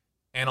much,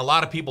 and a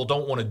lot of people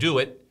don't want to do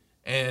it,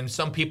 and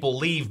some people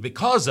leave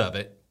because of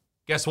it,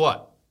 guess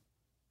what?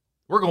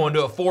 We're going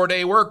to a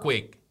 4-day work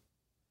week.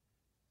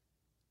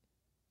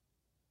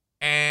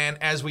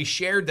 And as we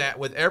shared that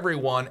with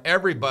everyone,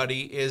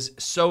 everybody is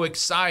so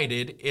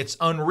excited, it's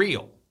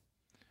unreal.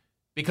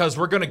 Because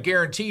we're going to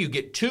guarantee you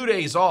get 2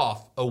 days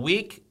off a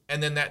week,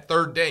 and then that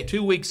third day,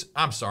 2 weeks,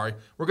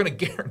 we're going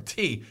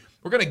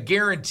to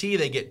guarantee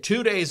they get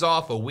 2 days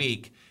off a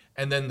week,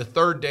 and then the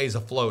third day's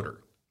a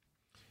floater.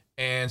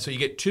 And so you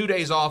get 2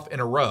 days off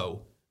in a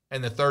row,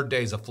 and the third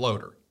day's a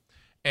floater.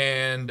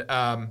 And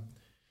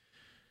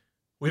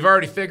we've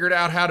already figured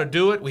out how to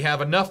do it. We have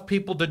enough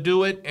people to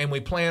do it, and we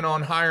plan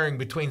on hiring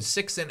between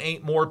 6 and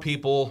 8 more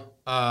people,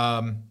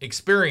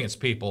 experienced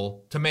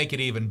people, to make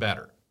it even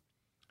better.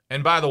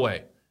 And by the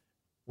way,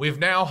 we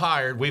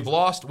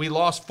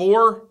lost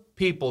 4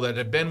 people that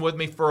have been with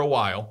me for a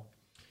while.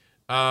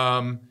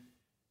 I've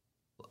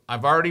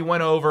already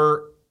went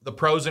over the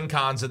pros and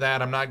cons of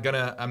that. I'm not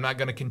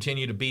gonna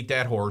continue to beat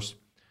that horse.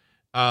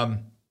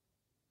 But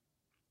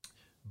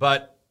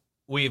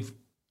we've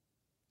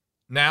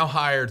now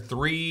hired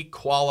 3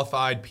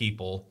 qualified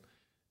people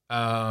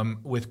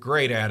with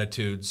great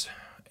attitudes,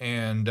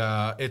 and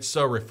it's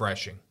so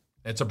refreshing.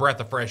 It's a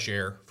breath of fresh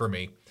air for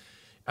me.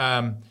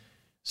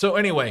 So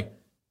anyway,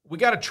 we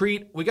got to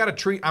treat.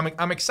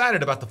 I'm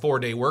excited about the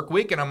 4-day work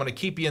week, and I'm going to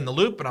keep you in the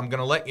loop, and I'm going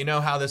to let you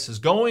know how this is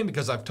going,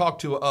 because I've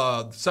talked to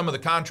some of the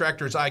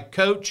contractors I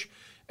coach,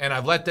 and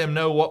I've let them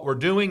know what we're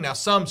doing. Now,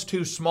 some's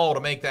too small to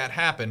make that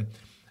happen.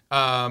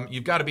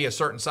 You've got to be a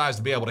certain size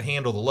to be able to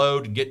handle the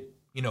load and get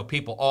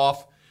people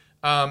off.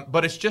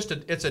 But it's just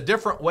it's a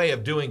different way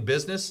of doing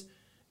business,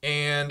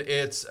 and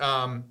it's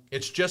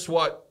just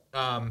what.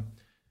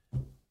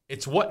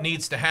 It's what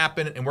needs to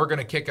happen, and we're going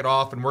to kick it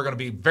off, and we're going to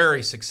be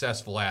very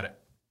successful at it.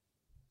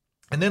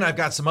 And then I've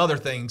got some other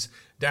things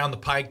down the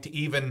pike to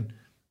even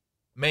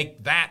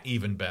make that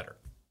even better.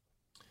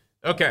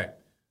 Okay,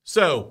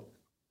 so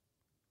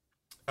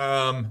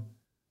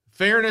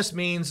fairness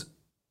means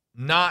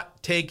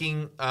not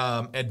taking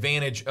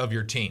advantage of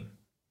your team,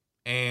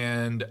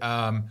 and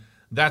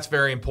that's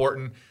very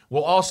important.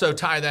 We'll also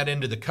tie that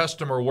into the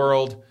customer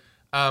world.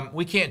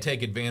 We can't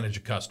take advantage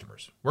of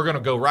customers. We're going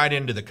to go right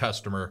into the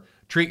customer.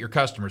 Treat your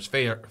customers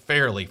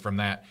fairly from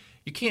that.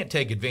 You can't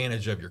take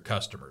advantage of your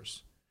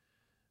customers.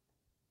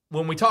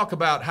 When we talk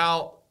about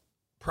how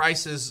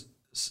prices,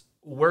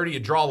 where do you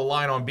draw the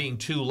line on being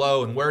too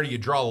low and where do you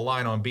draw the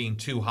line on being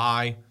too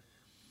high?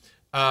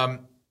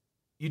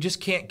 You just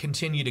can't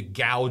continue to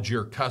gouge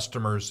your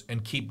customers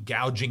and keep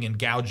gouging and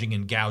gouging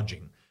and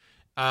gouging.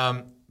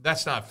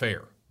 That's not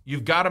fair.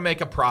 You've got to make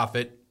a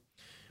profit.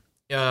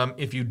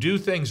 If you do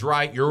things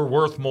right, you're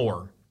worth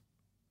more.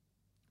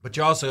 But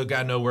you also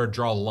got to know where to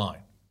draw the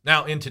line.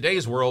 Now, in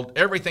today's world,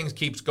 everything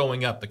keeps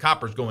going up. The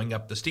copper's going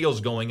up. The steel's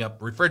going up.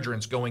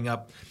 Refrigerant's going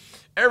up.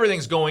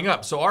 Everything's going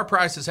up. So our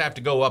prices have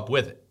to go up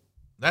with it.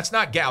 That's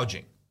not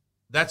gouging.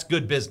 That's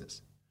good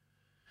business.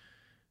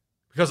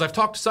 Because I've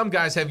talked to some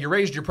guys, have you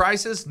raised your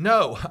prices?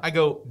 No. I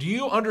go, do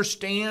you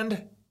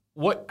understand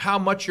how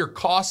much your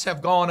costs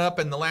have gone up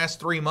in the last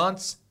 3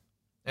 months?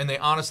 And they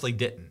honestly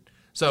didn't.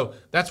 So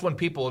that's when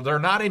they're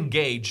not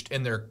engaged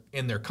in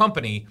their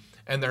company,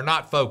 and they're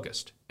not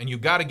focused. And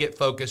you've got to get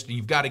focused, and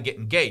you've got to get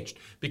engaged,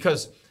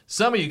 because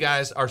some of you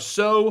guys are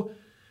so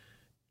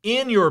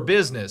in your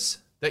business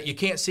that you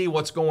can't see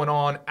what's going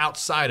on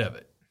outside of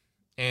it.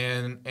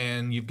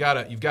 And you've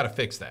got to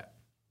fix that.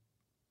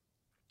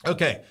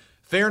 Okay.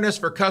 Fairness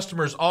for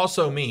customers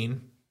also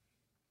mean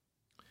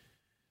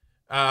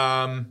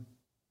not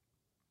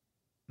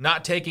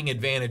taking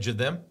advantage of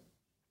them.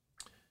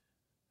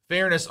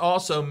 Fairness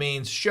also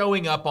means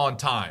showing up on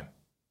time.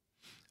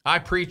 I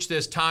preach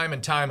this time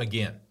and time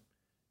again,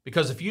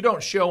 because if you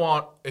don't show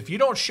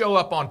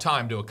up on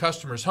time to a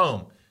customer's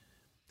home,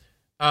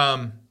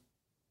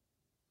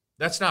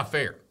 that's not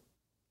fair,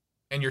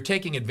 and you're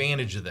taking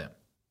advantage of them.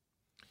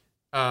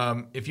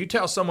 If you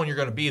tell someone you're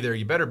going to be there,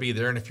 you better be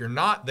there, and if you're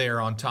not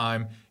there on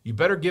time, you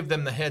better give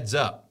them the heads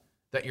up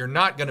that you're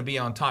not going to be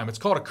on time. It's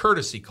called a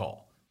courtesy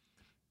call,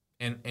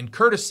 and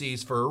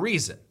courtesy's for a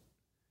reason.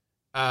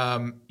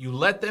 You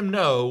let them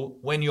know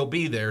when you'll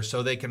be there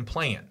so they can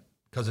plan.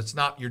 Because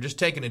you're just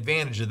taking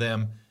advantage of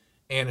them,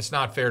 and it's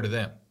not fair to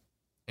them.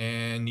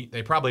 And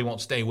they probably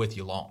won't stay with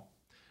you long.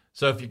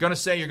 So if you're going to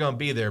say you're going to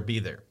be there, be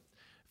there.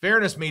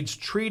 Fairness means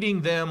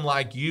treating them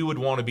like you would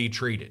want to be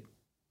treated.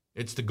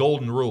 It's the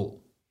golden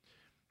rule.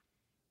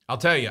 I'll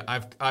tell you,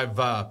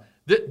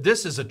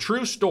 this is a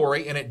true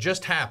story, and it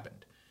just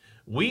happened.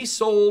 We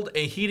sold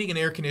a heating and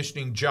air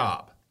conditioning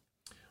job.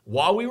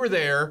 While we were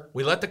there,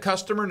 we let the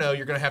customer know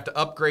you're going to have to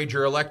upgrade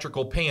your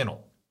electrical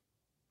panel.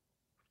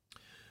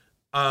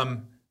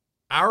 Our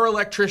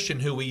electrician,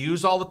 who we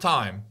use all the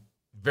time,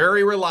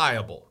 very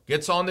reliable,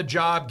 gets on the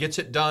job, gets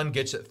it done,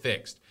 gets it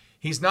fixed.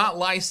 He's not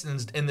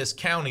licensed in this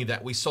county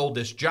that we sold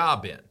this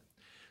job in.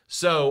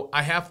 So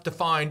we have to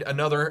find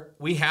another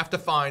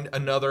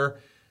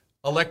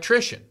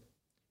electrician.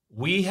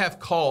 We have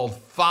called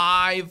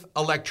 5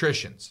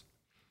 electricians.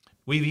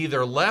 We've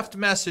either left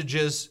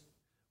messages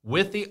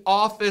with the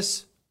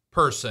office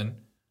person,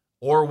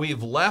 or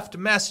we've left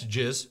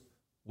messages,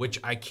 which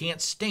I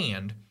can't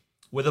stand,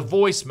 with a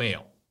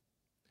voicemail.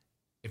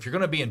 If you're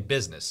going to be in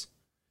business,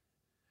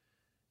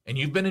 and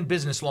you've been in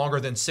business longer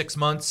than 6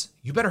 months,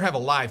 you better have a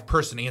live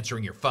person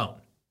answering your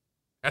phone.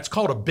 That's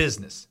called a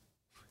business.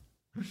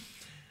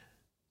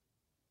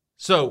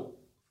 So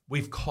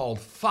we've called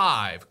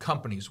 5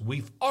 companies.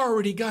 We've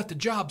already got the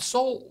job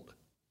sold.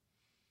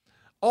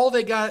 All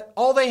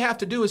they have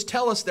to do is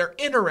tell us they're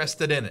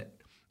interested in it.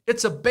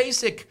 It's a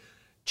basic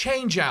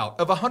change out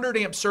of a 100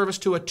 amp service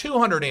to a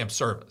 200 amp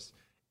service.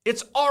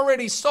 It's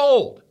already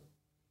sold.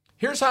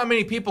 Here's how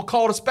many people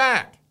called us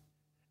back.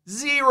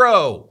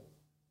 0.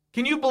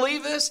 Can you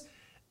believe this?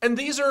 And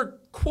these are,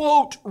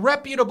 quote,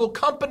 reputable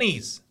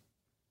companies.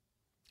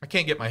 I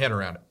can't get my head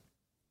around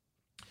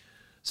it.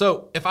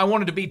 So if I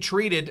wanted to be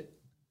treated,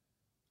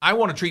 I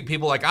want to treat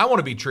people like I want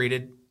to be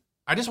treated.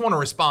 I just want to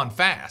respond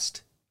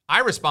fast. I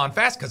respond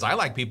fast because I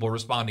like people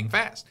responding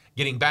fast,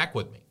 getting back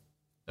with me.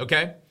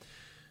 Okay?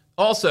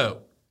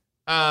 Also,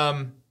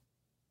 I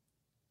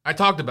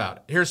talked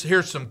about it.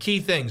 Here's some key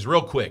things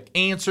real quick.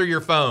 Answer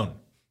your phone.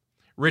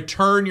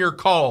 Return your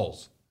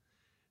calls.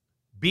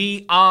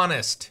 Be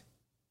honest.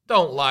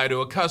 Don't lie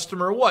to a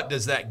customer. What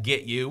does that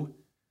get you?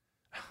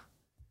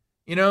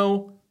 You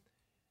know,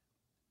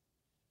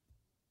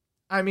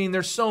 I mean,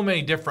 there's so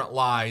many different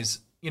lies.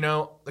 You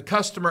know, the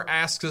customer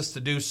asks us to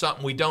do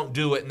something, we don't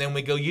do it, and then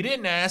we go, you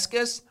didn't ask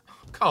us?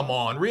 Come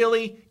on,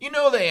 really? You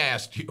know they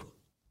asked you.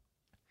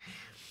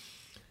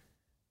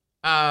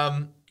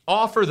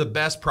 Offer the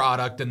best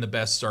product and the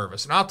best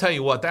service. And I'll tell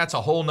you what, that's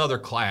a whole nother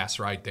class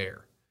right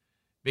there.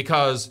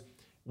 Because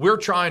we're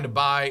trying to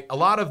buy a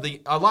lot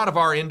of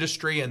our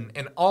industry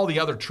and all the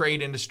other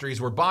trade industries,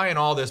 we're buying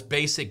all this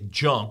basic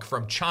junk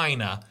from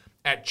China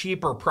at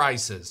cheaper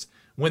prices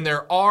when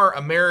there are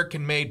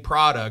American-made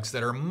products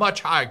that are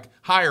much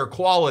higher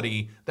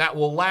quality that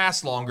will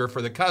last longer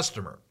for the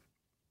customer.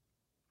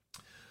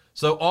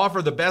 So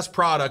offer the best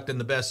product and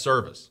the best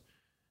service.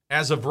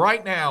 As of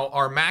right now,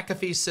 our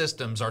McAfee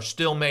systems are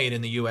still made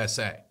in the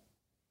USA.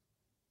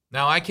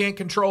 Now, I can't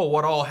control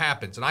what all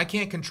happens, and I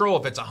can't control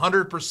if it's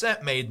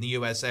 100% made in the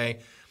USA,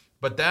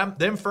 but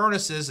them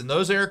furnaces and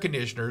those air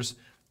conditioners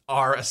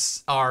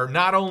are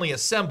not only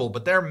assembled,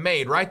 but they're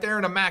made right there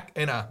in not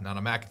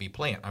a McAfee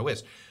plant.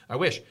 I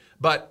wish,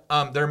 but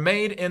they're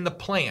made in the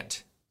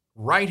plant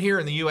right here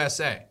in the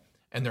USA,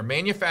 and they're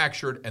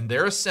manufactured and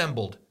they're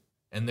assembled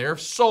and they're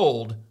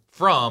sold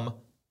from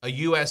a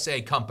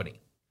USA company.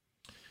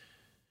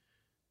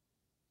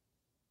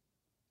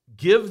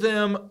 Give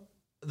them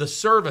the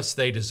service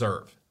they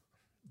deserve.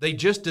 They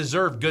just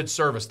deserve good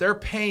service. They're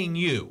paying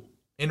you.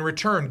 In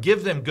return,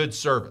 give them good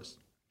service.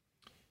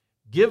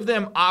 Give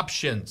them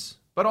options,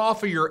 but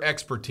offer your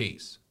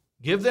expertise.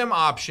 Give them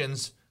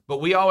options, but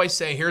we always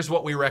say, here's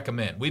what we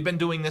recommend. We've been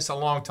doing this a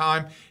long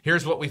time.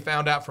 Here's what we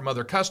found out from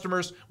other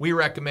customers. We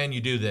recommend you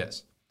do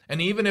this.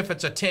 And even if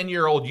it's a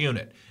 10-year-old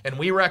unit and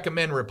we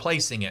recommend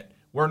replacing it,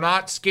 we're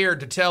not scared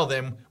to tell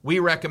them we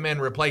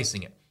recommend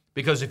replacing it.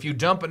 Because if you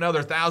dump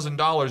another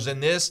 $1,000 in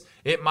this,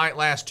 it might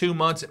last 2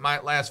 months, it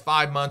might last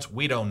 5 months,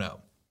 we don't know.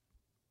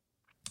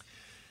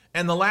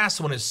 And the last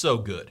one is so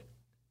good.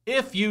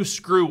 If you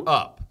screw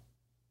up,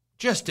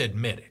 just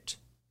admit it.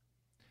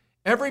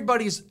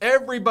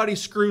 Everybody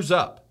screws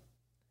up.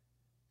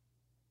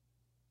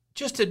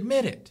 Just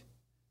admit it.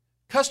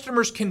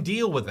 Customers can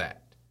deal with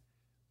that.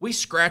 We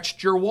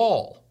scratched your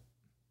wall.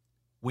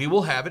 We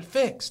will have it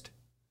fixed.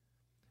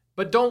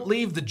 But don't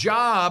leave the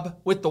job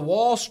with the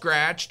wall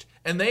scratched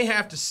and they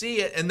have to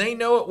see it and they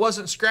know it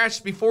wasn't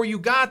scratched before you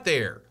got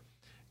there.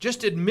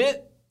 Just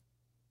admit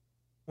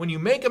when you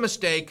make a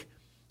mistake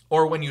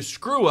or when you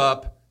screw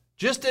up,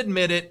 just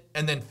admit it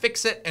and then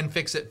fix it and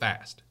fix it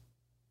fast.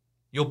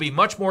 You'll be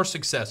much more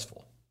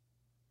successful.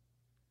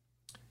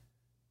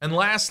 And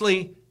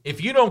lastly,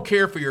 if you don't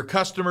care for your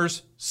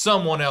customers,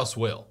 someone else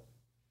will.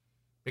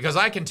 Because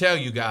I can tell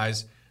you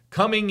guys,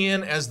 coming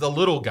in as the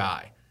little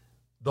guy,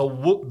 the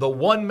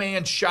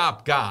one-man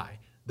shop guy,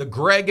 the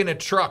Greg in a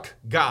truck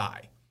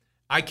guy,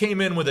 I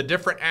came in with a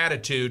different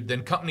attitude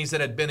than companies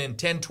that had been in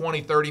 10,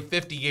 20, 30,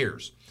 50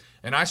 years.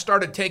 And I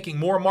started taking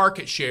more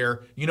market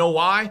share. You know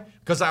why?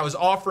 Because I was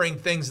offering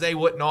things they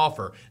wouldn't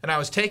offer. And I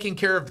was taking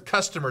care of the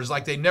customers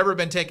like they'd never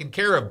been taken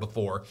care of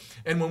before.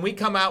 And when we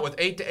come out with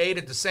 8 to 8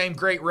 at the same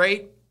great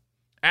rate,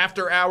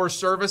 after hours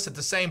service at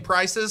the same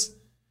prices,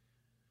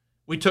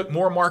 we took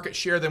more market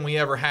share than we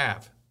ever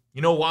have.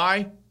 You know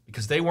why?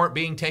 Because they weren't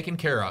being taken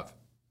care of.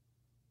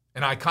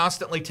 And I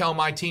constantly tell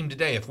my team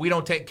today, if we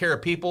don't take care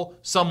of people,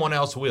 someone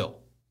else will.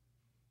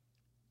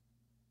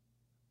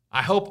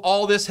 I hope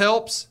all this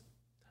helps.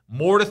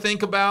 More to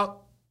think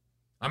about.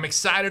 I'm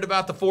excited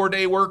about the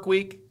 4-day work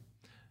week.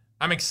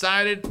 I'm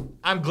excited.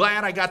 I'm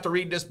glad I got to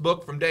read this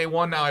book from day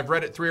one. Now I've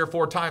read it 3 or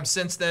 4 times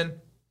since then.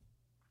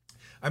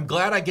 I'm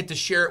glad I get to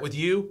share it with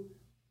you.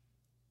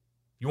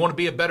 You want to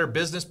be a better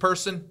business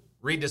person?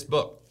 Read this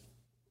book.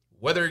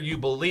 Whether you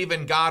believe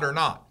in God or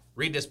not,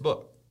 read this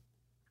book.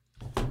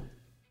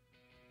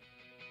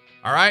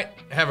 All right,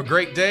 have a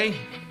great day.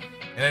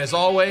 And as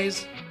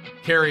always,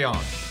 carry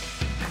on.